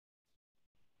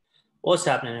What's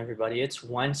happening, everybody? It's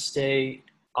Wednesday,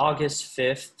 August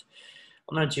 5th.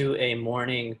 I'm going to do a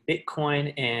morning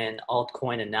Bitcoin and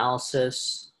altcoin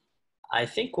analysis. I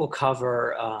think we'll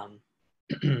cover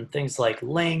things like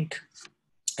Link,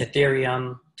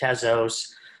 Ethereum,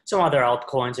 Tezos, some other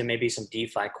altcoins, and maybe some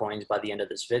DeFi coins by the end of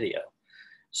this video.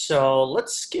 So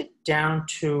let's get down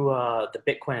to the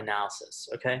Bitcoin analysis,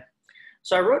 okay?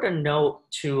 So I wrote a note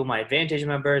to my Advantage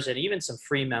members and even some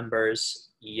free members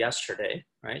yesterday,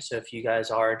 right? So if you guys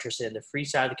are interested in the free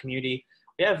side of the community,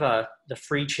 we have the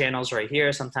free channels right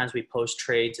here. Sometimes we post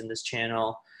trades in this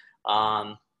channel.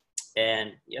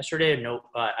 And yesterday,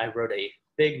 I wrote a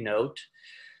big note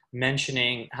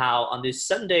mentioning how on this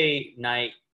Sunday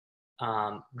night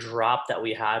drop that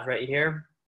we had right here,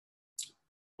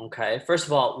 okay, first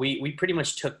of all, we pretty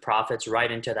much took profits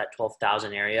right into that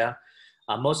 12,000 area.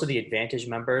 Most of the Advantage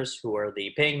members who are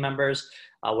the paying members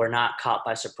were not caught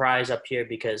by surprise up here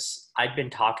because I'd been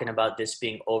talking about this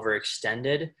being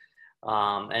overextended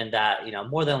and that,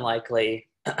 more than likely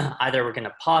either we're going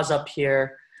to pause up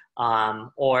here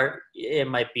or it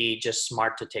might be just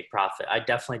smart to take profit. I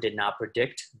definitely did not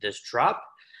predict this drop,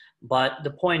 but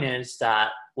the point is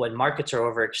that when markets are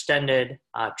overextended,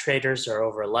 traders are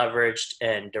over leveraged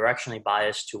and directionally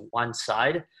biased to one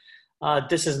side,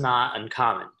 this is not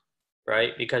uncommon.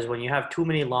 Right? Because when you have too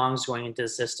many longs going into the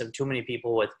system, too many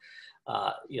people with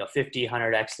 50,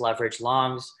 100x leverage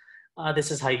longs, this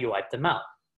is how you wipe them out.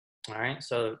 All right.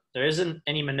 So there isn't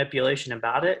any manipulation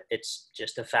about it. It's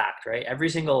just a fact, right? Every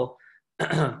single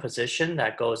position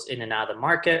that goes in and out of the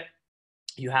market,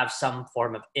 you have some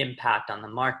form of impact on the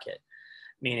market,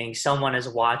 meaning someone is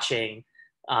watching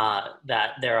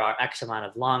that there are X amount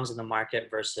of longs in the market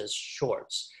versus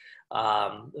shorts.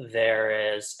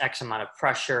 There is X amount of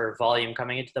pressure, volume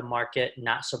coming into the market,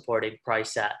 not supporting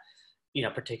price at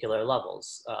particular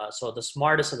levels. So the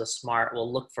smartest of the smart will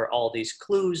look for all these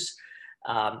clues,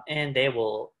 and they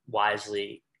will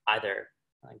wisely either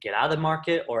get out of the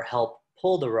market or help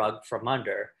pull the rug from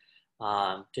under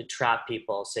to trap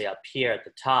people, say up here at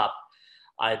the top,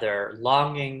 either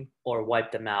longing or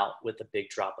wipe them out with a big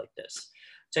drop like this.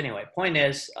 So anyway, point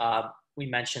is, we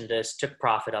mentioned this, took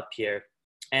profit up here.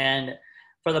 And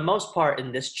for the most part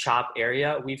in this chop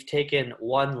area, we've taken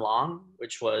one long,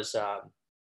 which was, I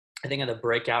think, in the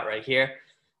breakout right here,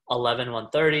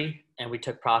 11,130, and we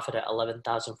took profit at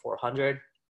 11,400.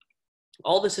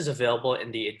 All this is available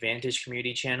in the Advantage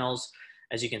community channels.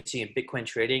 As you can see in Bitcoin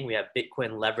trading, we have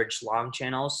Bitcoin leverage long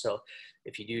channels. So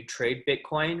if you do trade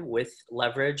Bitcoin with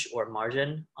leverage or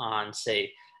margin on,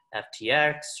 say,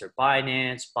 FTX or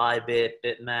Binance, Bybit,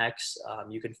 BitMEX,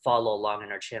 you can follow along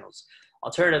in our channels.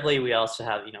 Alternatively, we also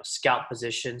have, scalp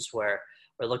positions where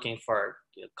we're looking for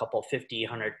a couple $50,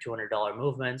 $100, $200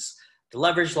 movements. The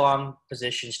leverage long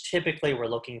positions, typically we're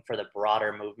looking for the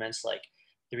broader movements like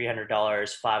 $300,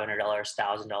 $500,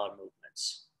 $1,000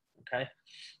 movements, okay?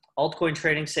 Altcoin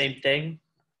trading, same thing,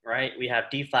 right? We have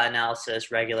DeFi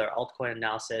analysis, regular altcoin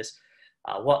analysis,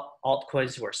 what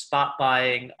altcoins we're spot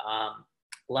buying,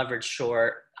 leverage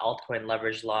short, altcoin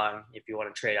leverage long, if you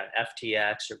want to trade on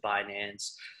FTX or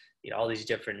Binance, all these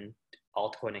different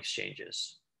altcoin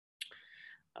exchanges.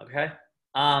 Okay.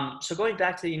 So going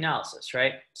back to the analysis,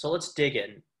 right? So let's dig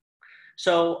in.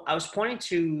 So I was pointing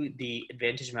to the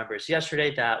Advantage members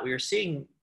yesterday that we were seeing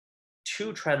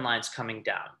two trend lines coming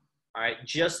down. All right.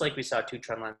 Just like we saw two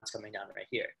trend lines coming down right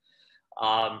here.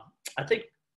 I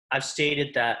think I've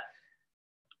stated that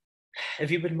if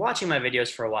you've been watching my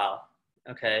videos for a while,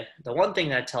 okay, the one thing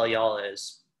that I tell y'all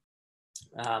is,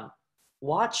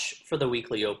 watch for the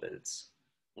weekly opens,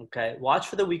 okay? Watch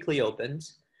for the weekly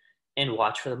opens and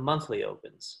watch for the monthly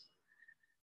opens.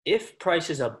 If price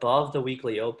is above the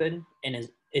weekly open and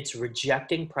it's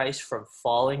rejecting price from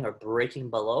falling or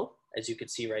breaking below, as you can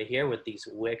see right here with these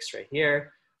wicks right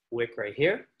here, wick right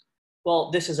here, well,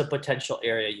 this is a potential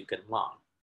area you can long,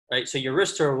 right? So your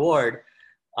risk to reward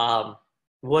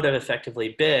would have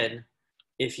effectively been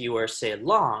if you were, say,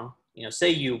 long,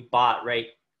 say you bought right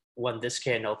when this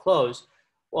candle closed,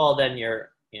 well, then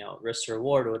your, risk to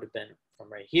reward would have been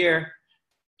from right here.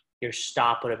 Your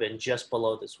stop would have been just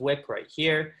below this wick right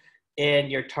here. And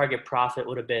your target profit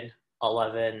would have been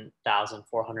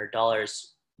 $11,400,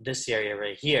 this area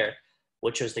right here,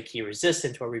 which was the key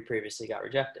resistance where we previously got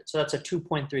rejected. So that's a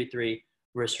 2.33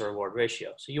 risk to reward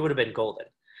ratio. So you would have been golden.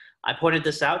 I pointed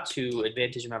this out to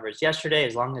Advantage members yesterday.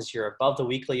 As long as you're above the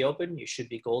weekly open, you should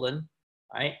be golden,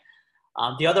 right?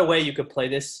 The other way you could play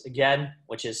this again,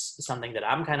 which is something that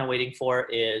I'm kind of waiting for,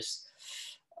 is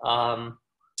I'm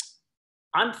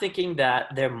thinking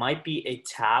that there might be a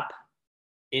tap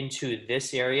into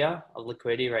this area of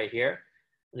liquidity right here.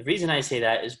 The reason I say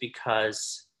that is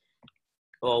because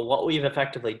Well, what we've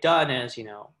effectively done is,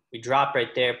 we drop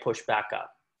right there, push back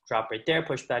up, drop right there,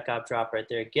 push back up, drop right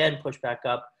there again, push back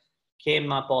up,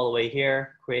 came up all the way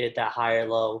here, created that higher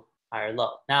low, higher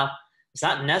low. Now, it's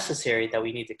not necessary that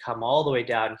we need to come all the way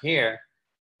down here,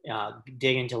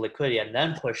 dig into liquidity and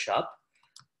then push up,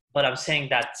 but I'm saying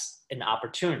that's an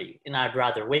opportunity and I'd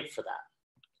rather wait for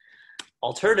that.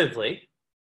 Alternatively,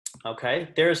 okay,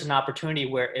 there's an opportunity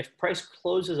where if price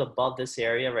closes above this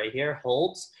area right here,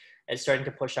 holds, and starting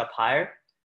to push up higher,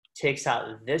 takes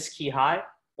out this key high,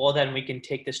 well, then we can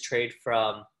take this trade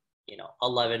from,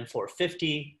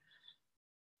 11,450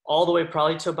 all the way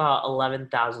probably to about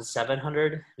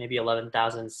 11,700, maybe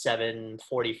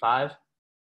 11,745,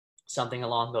 something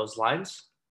along those lines.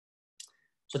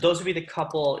 So those would be the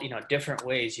couple, different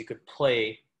ways you could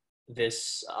play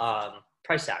this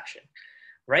price action.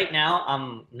 Right now,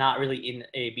 I'm not really in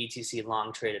a BTC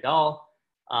long trade at all.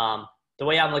 The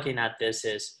way I'm looking at this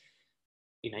is,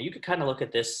 you could kind of look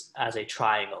at this as a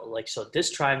triangle. Like, so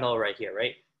this triangle right here,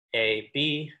 right? A,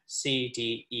 B, C,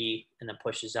 D, E, and then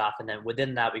pushes off. And then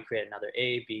within that, we create another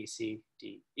A, B, C,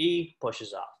 D, E,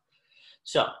 pushes off.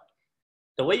 So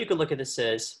the way you could look at this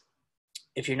is,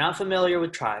 if you're not familiar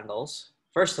with triangles,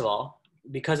 first of all,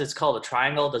 because it's called a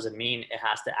triangle doesn't mean it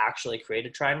has to actually create a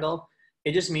triangle.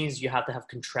 It just means you have to have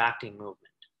contracting movement,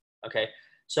 okay?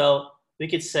 So we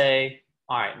could say,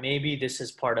 all right, maybe this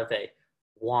is part of a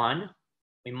 1.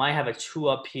 We might have a 2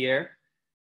 up here,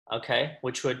 okay?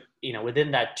 Which would,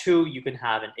 within that 2, you can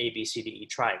have an A, B, C, D, E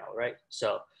triangle, right?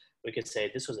 So we could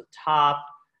say this was a top,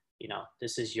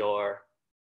 this is your,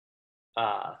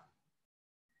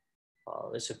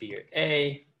 this would be your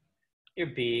A, your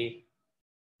B,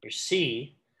 your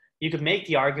C. You could make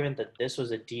the argument that this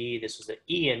was a D, this was an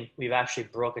E, and we've actually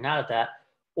broken out of that.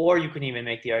 Or you can even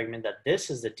make the argument that this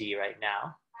is the D right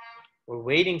now. We're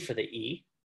waiting for the E,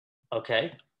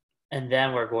 okay? And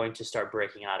then we're going to start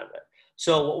breaking out of it.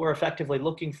 So what we're effectively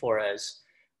looking for is,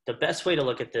 the best way to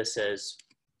look at this is,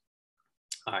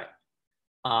 all right,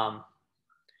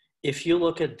 if you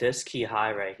look at this key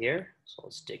high right here, so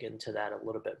let's dig into that a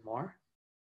little bit more,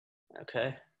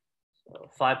 okay? So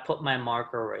if I put my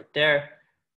marker right there,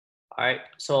 all right,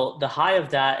 so the high of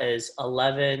that is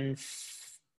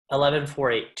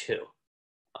 11,482,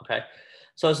 okay?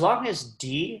 So as long as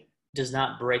D does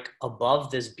not break above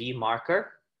this B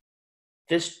marker,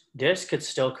 this could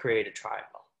still create a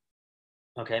triangle,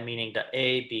 okay? Meaning the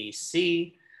A, B,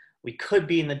 C, we could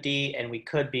be in the D and we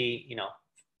could be,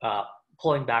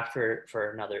 pulling back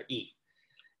for another E.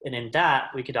 And in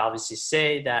that, we could obviously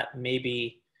say that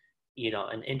maybe,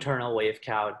 an internal wave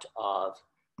count of,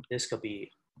 this could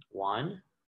be 1.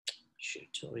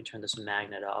 Shoot, let me turn this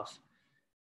magnet off.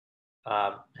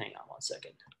 Hang on one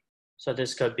second. So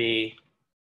this could be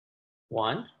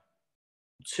 1,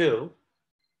 2,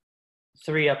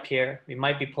 3 up here. We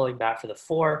might be pulling back for the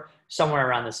 4, somewhere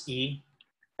around this E.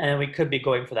 And then we could be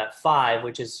going for that 5,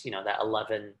 which is, that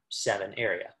 11.7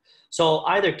 area. So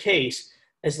either case,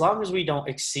 as long as we don't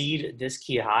exceed this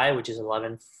key high, which is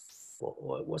 11,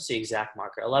 what's the exact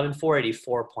marker?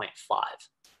 11,484.5,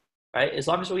 right? As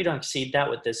long as we don't exceed that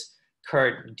with this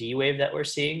current D wave that we're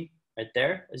seeing right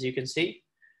there, as you can see,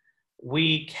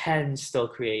 we can still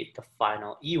create the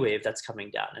final E wave that's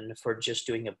coming down. And if we're just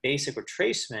doing a basic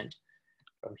retracement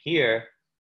from here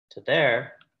to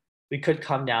there, we could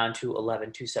come down to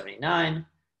 11,279,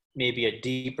 maybe a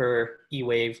deeper E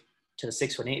wave to the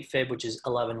 618 fib, which is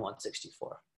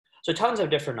 11,164. So tons of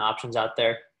different options out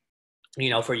there,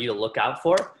 for you to look out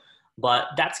for. But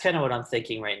that's kind of what I'm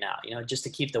thinking right now, just to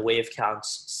keep the wave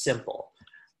counts simple.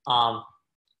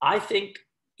 I think,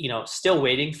 still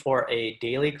waiting for a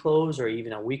daily close or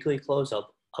even a weekly close of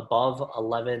above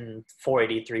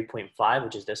 11,483.5,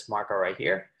 which is this marker right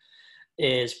here,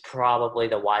 is probably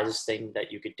the wisest thing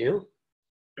that you could do.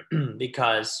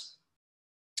 Because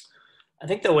I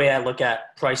think the way I look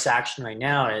at price action right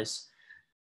now is,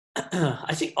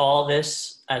 I see all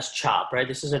this as chop, right?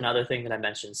 This is another thing that I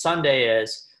mentioned Sunday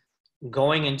is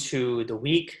going into the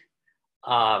week,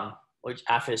 which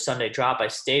after the Sunday drop, I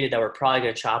stated that we're probably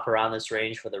going to chop around this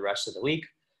range for the rest of the week.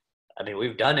 I mean,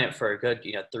 we've done it for a good,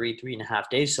 3.5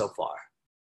 days so far,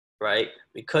 right?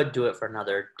 We could do it for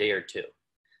another day or two.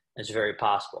 It's very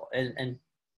possible. And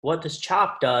what this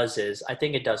chop does is, I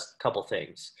think it does a couple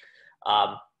things.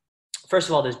 First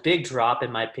of all, this big drop,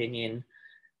 in my opinion,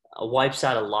 wipes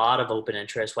out a lot of open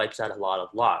interest, wipes out a lot of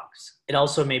longs. It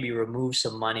also maybe removes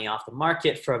some money off the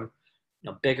market from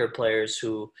bigger players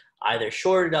who either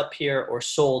shorted up here or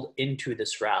sold into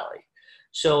this rally.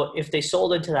 So if they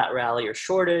sold into that rally or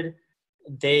shorted,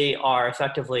 they are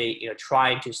effectively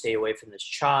trying to stay away from this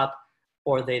chop,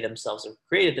 or they themselves have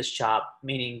created this chop,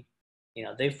 meaning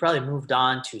they've probably moved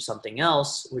on to something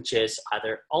else, which is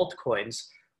either altcoins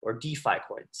or DeFi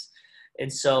coins.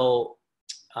 And so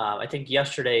I think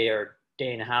yesterday or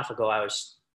day and a half ago, I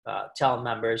was telling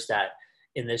members that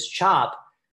in this chop,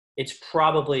 it's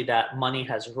probably that money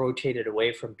has rotated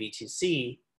away from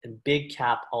BTC and big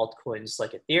cap altcoins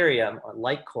like Ethereum or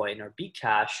Litecoin or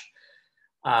Bcash,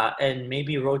 and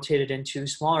maybe rotated into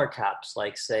smaller caps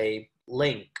like, say,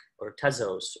 Link or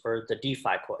Tezos or the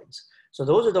DeFi coins. So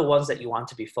those are the ones that you want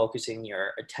to be focusing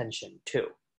your attention to.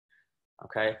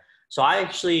 Okay, so I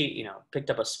actually, picked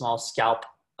up a small scalp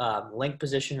Link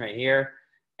position right here.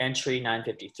 Entry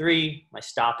 953. My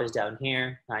stop is down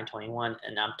here 921,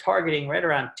 and I'm targeting right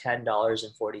around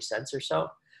 $10.40 or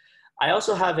so. I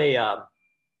also have a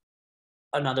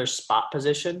another spot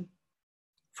position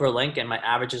for Link, and my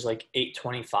average is like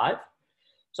 825.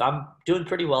 So I'm doing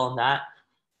pretty well on that.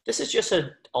 This is just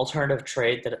an alternative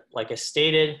trade that, like I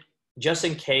stated, just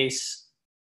in case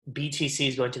BTC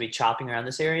is going to be chopping around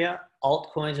this area,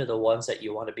 altcoins are the ones that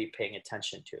you want to be paying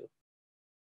attention to,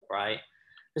 right?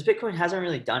 Because Bitcoin hasn't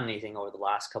really done anything over the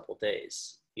last couple of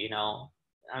days.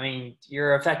 I mean,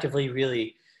 you're effectively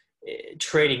really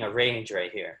trading a range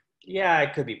right here. Yeah,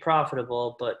 it could be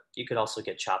profitable, but you could also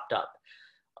get chopped up.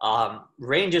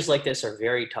 Ranges like this are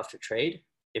very tough to trade.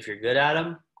 If you're good at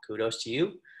them, kudos to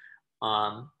you.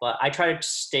 But I try to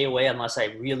stay away unless I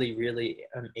really, really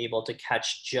am able to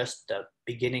catch just the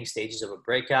beginning stages of a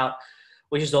breakout,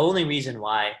 which is the only reason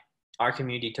why our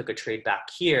community took a trade back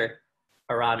here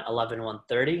around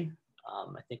 11/130.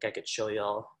 I think I could show you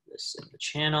all this in the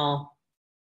channel.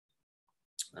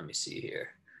 Let me see here.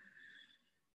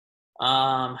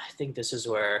 I think this is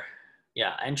where,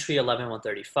 yeah, entry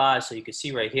 11/135. So you can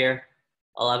see right here,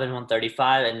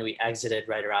 11/135, and we exited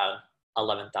right around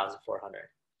 11,400.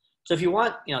 So if you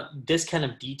want, this kind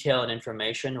of detail and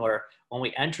information, or when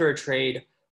we enter a trade,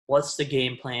 what's the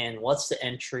game plan? What's the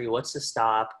entry? What's the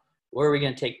stop? Where are we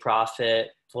going to take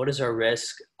profit? What is our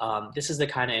risk? This is the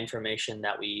kind of information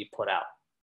that we put out.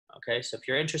 Okay, so if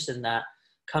you're interested in that,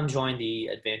 come join the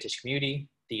Advantage community.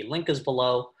 The link is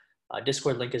below.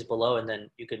 Discord link is below, and then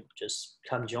you can just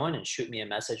come join and shoot me a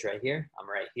message right here. I'm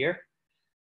right here.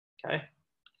 Okay.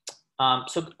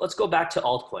 So let's go back to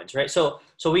altcoins, right? So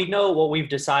we know what we've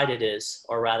decided is,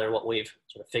 or rather what we've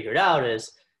sort of figured out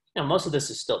is, most of this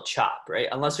is still chop, right?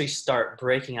 Unless we start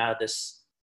breaking out of this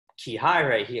key high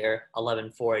right here,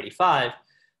 11,485,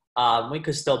 we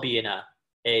could still be in a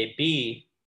B.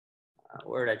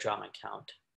 Where did I draw my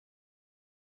count?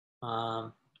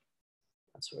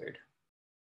 That's weird.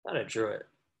 I thought I drew it.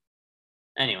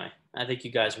 Anyway, I think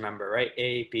you guys remember, right?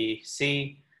 A, B,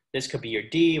 C. This could be your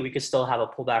D. We could still have a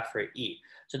pullback for an E.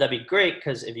 So that'd be great,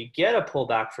 because if you get a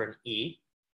pullback for an E,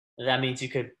 that means you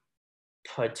could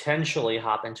potentially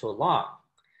hop into a long.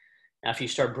 Now, if you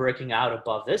start breaking out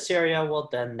above this area, well,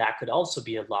 then that could also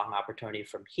be a long opportunity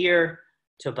from here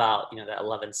to about, that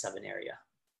 11.7 area.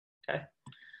 Okay.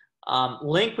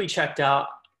 Link we checked out.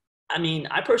 I mean,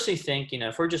 I personally think,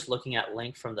 if we're just looking at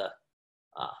Link from the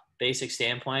basic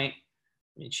standpoint,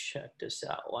 let me check this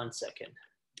out 1 second.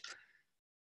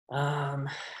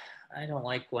 I don't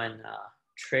like when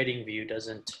TradingView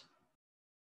doesn't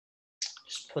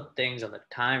just put things on the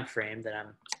time frame that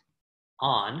I'm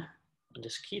on and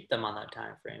just keep them on that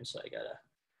time frame. So I gotta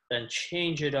then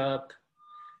change it up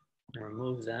and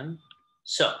remove them.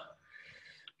 So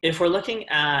if we're looking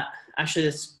at, actually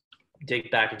let's dig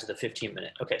back into the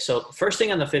 15-minute. Okay, so first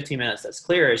thing on the 15 minutes that's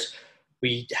clear is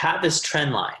we have this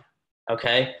trend line,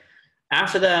 okay?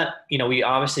 After that, we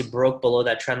obviously broke below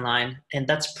that trend line, and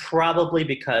that's probably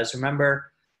because,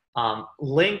 remember,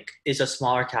 Link is a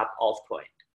smaller cap altcoin.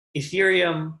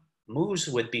 Ethereum moves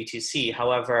with BTC.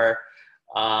 However,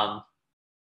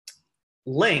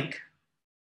 Link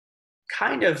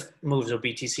kind of moves with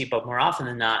BTC, but more often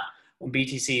than not, when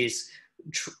BTC is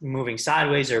moving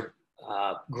sideways or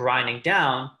grinding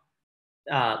down,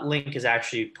 Link is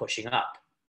actually pushing up.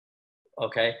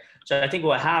 Okay, so I think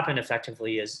what happened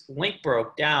effectively is Link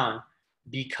broke down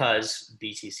because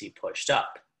BTC pushed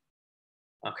up.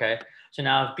 Okay, so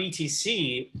now if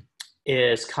BTC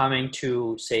is coming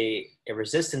to, say, a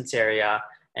resistance area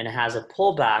and it has a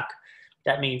pullback,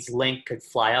 that means Link could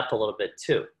fly up a little bit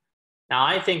too. Now,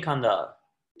 I think on the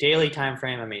daily time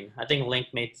frame, I think Link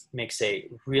makes a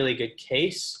really good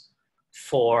case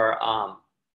for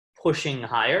pushing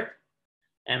higher.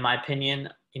 In my opinion,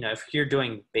 if you're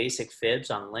doing basic fibs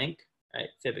on Link, right,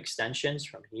 fib extensions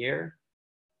from here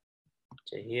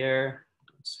to here,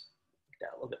 let's make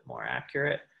that a little bit more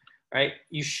accurate, right?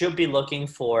 You should be looking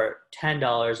for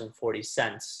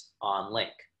 $10.40 on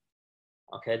Link.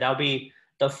 Okay, that'll be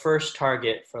the first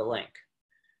target for Link.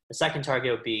 The second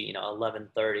target would be,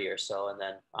 1130 or so, and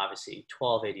then obviously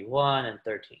 1281 and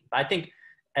 13. But I think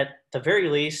at the very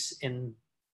least in,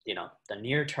 the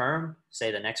near term,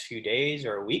 say the next few days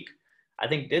or a week, I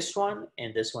think this one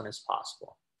and this one is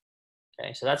possible.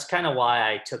 Okay, so that's kind of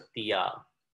why I took the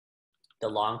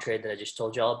long trade that I just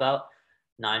told you all about,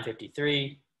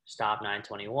 953, stop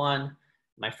 921.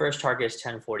 My first target is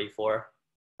 1044.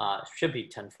 Should be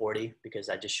 1040 because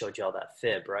I just showed you all that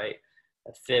fib, right?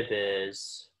 The fib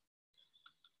is,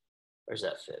 where's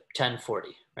that fib? 1040,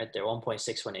 right there,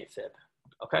 1.618 fib,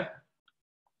 okay?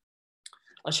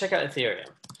 Let's check out Ethereum.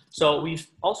 So we've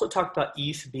also talked about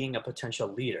ETH being a potential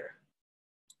leader,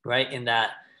 right? In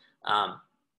that,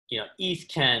 ETH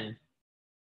can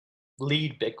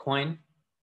lead Bitcoin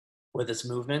with its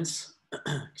movements,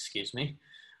 excuse me.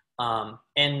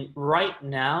 And right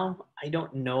now, I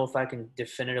don't know if I can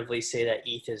definitively say that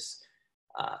ETH is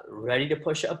ready to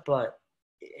push up, but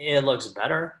it looks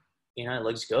better. It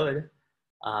looks good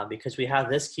because we have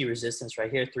this key resistance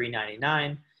right here,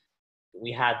 399.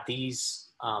 We had these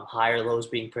higher lows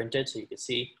being printed. So you can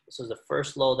see this was the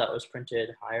first low that was printed,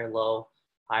 higher low,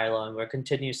 and we're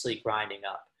continuously grinding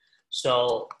up.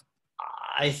 So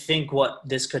I think what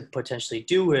this could potentially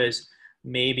do is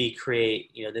maybe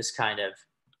create, this kind of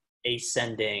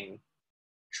ascending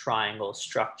triangle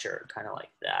structure, kind of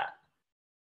like that.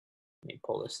 Let me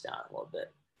pull this down a little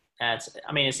bit. And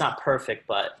it's not perfect,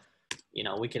 but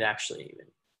we could actually even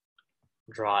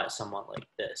draw it somewhat like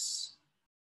this.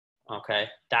 Okay,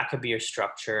 that could be your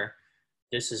structure.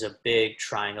 This is a big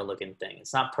triangle looking thing.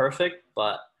 It's not perfect,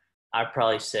 but I'd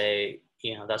probably say,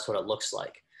 that's what it looks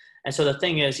like. And so the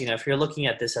thing is, if you're looking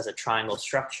at this as a triangle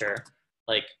structure,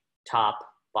 like top,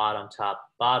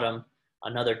 bottom,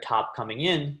 another top coming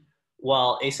in,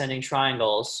 well, ascending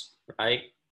triangles, right,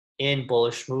 in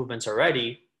bullish movements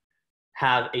already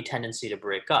have a tendency to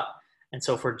break up. And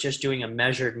so if we're just doing a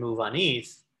measured move on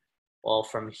ETH, well,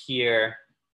 from here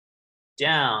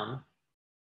down,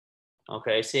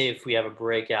 okay, say if we have a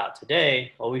breakout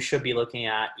today, well, we should be looking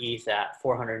at ETH at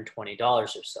 $420 or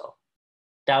so.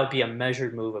 That would be a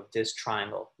measured move of this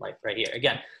triangle, like right here.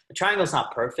 Again, the triangle is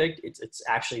not perfect. It's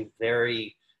actually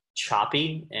very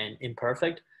choppy and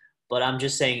imperfect, but I'm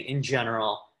just saying in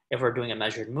general, if we're doing a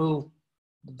measured move,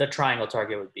 the triangle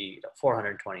target would be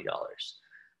 $420.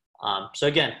 So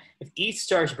again, if ETH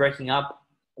starts breaking up,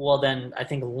 well, then I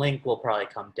think Link will probably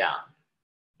come down,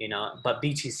 but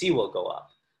BTC will go up.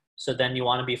 So then you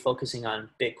want to be focusing on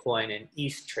Bitcoin and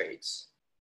ETH trades,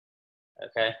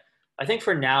 okay? I think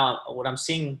for now, what I'm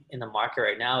seeing in the market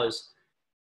right now is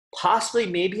possibly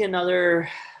maybe another,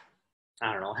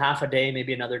 I don't know, half a day,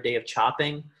 maybe another day of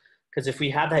chopping. Because if we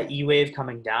have that E-wave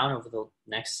coming down over the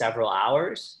next several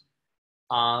hours,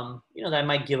 that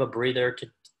might give a breather to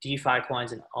DeFi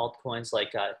coins and altcoins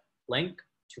like Link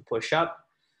to push up.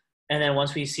 And then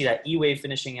once we see that E-wave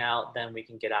finishing out, then we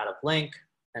can get out of Link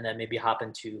and then maybe hop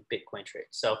into Bitcoin trades.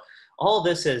 So all of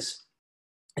this is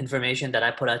information that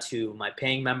I put out to my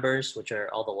paying members, which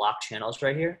are all the locked channels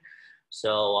right here.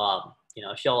 So,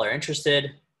 if y'all are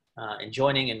interested in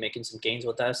joining and making some gains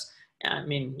with us,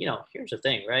 here's the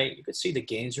thing, right? You could see the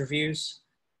gains reviews.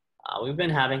 We've been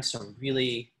having some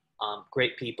really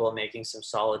great people making some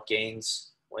solid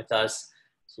gains with us.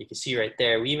 So you can see right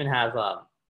there, we even have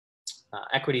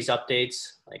equities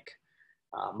updates like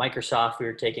Microsoft, we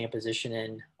were taking a position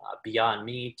in Beyond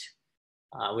Meat.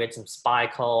 We had some SPY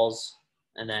calls.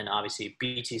 And then obviously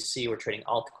BTC, we're trading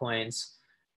altcoins.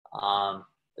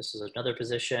 This is another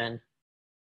position.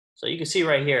 So you can see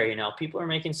right here, people are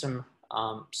making some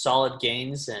solid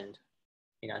gains and,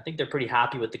 I think they're pretty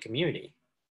happy with the community,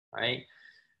 right?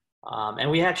 And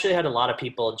we actually had a lot of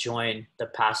people join the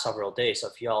past several days. So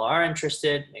if y'all are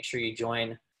interested, make sure you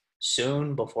join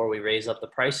soon before we raise up the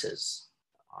prices,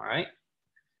 all right?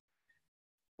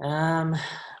 Let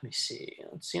me see,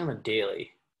 let's see on the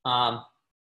daily.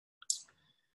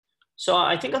 So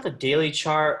I think on the daily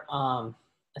chart,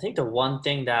 I think the one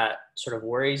thing that sort of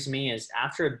worries me is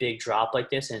after a big drop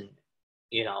like this and,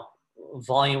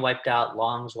 volume wiped out,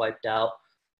 longs wiped out,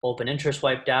 open interest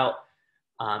wiped out,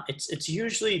 it's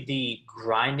usually the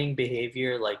grinding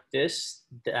behavior like this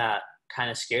that kind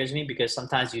of scares me because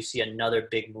sometimes you see another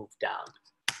big move down.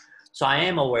 So I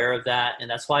am aware of that, and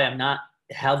that's why I'm not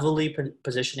heavily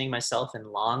positioning myself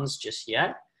in longs just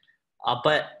yet,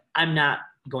 but I'm not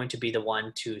going to be the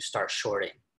one to start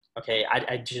shorting. Okay,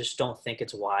 I just don't think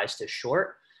it's wise to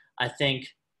short. I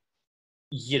think,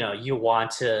 you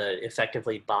want to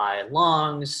effectively buy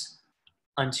longs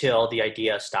until the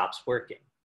idea stops working,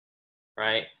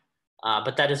 right?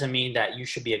 But that doesn't mean that you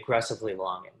should be aggressively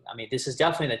longing. This is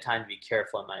definitely the time to be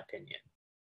careful in my opinion,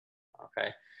 okay?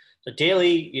 So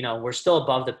daily, you know, we're still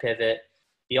above the pivot.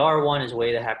 The R1 is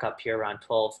way the heck up here around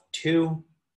 12.2.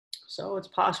 So it's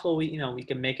possible we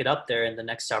can make it up there in the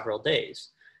next several days.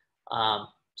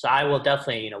 So I will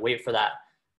definitely, wait for that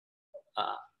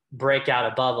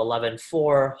breakout above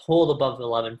 11.4, hold above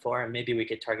 11.4, and maybe we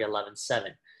could target 11.7.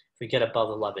 If we get above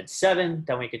 11.7,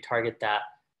 then we could target that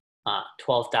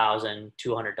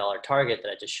 $12,200 target that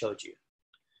I just showed you.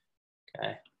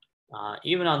 Okay.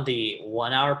 Even on the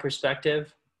 1 hour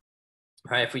perspective,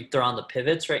 right? If we throw on the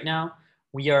pivots right now,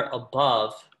 we are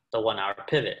above the 1 hour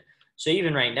pivot. So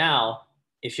even right now,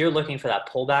 if you're looking for that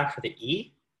pullback for the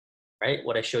E, right,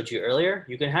 what I showed you earlier,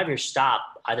 you can have your stop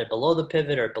either below the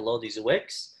pivot or below these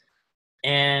wicks.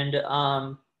 And,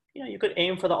 you could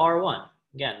aim for the R1.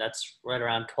 Again, that's right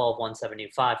around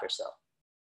 12,175 or so,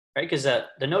 right? Because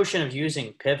the notion of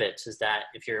using pivots is that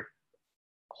if you're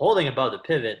holding above the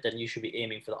pivot, then you should be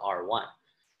aiming for the R1.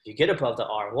 If you get above the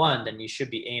R1, then you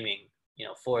should be aiming,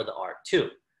 for the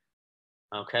R2,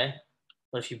 okay?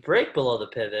 But if you break below the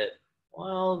pivot,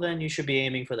 well, then you should be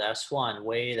aiming for the S1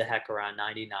 way the heck around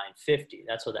 99.50.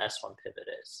 That's what the S1 pivot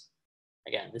is.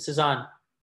 Again, this is on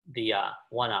the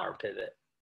 1 hour pivot.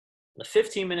 The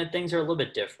 15-minute things are a little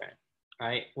bit different,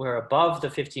 right? We're above the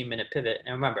 15-minute pivot.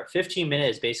 And remember, 15-minute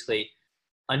is basically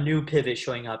a new pivot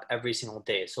showing up every single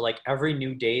day. So like every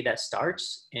new day that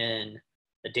starts in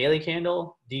the daily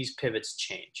candle, these pivots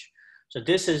change. So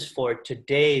this is for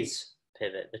today's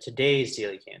pivot, today's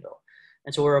daily candle.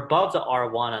 And so we're above the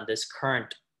R1 on this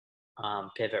current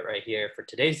pivot right here for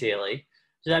today's daily.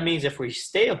 So that means if we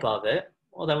stay above it,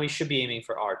 well, then we should be aiming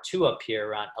for R2 up here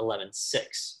around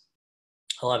 11.6,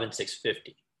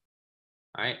 11.650.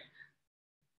 All right.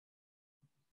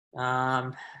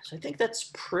 So I think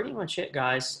that's pretty much it,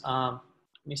 guys. Let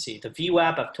me see. The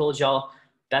VWAP, I've told y'all,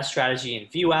 best strategy in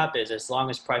VWAP is as long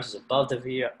as price is above the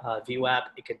VWAP,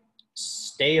 it could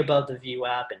stay above the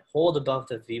VWAP and hold above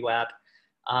the VWAP.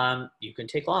 You can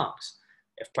take longs.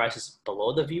 If price is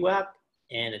below the VWAP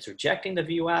and it's rejecting the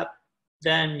VWAP,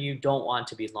 then you don't want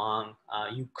to be long.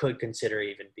 You could consider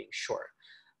even being short.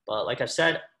 But like I've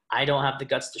said, I don't have the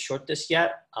guts to short this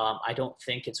yet. I don't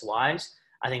think it's wise.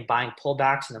 I think buying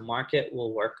pullbacks in the market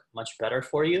will work much better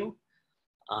for you.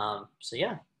 So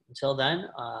yeah, until then,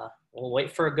 we'll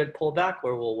wait for a good pullback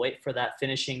or we'll wait for that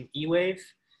finishing E wave.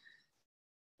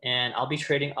 And I'll be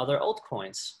trading other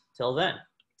altcoins till then.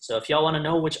 So if y'all want to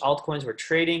know which altcoins we're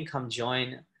trading, come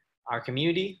join our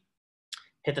community.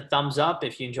 Hit the thumbs up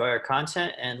if you enjoy our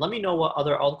content and let me know what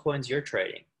other altcoins you're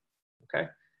trading. Okay.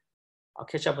 I'll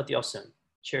catch up with y'all soon.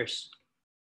 Cheers.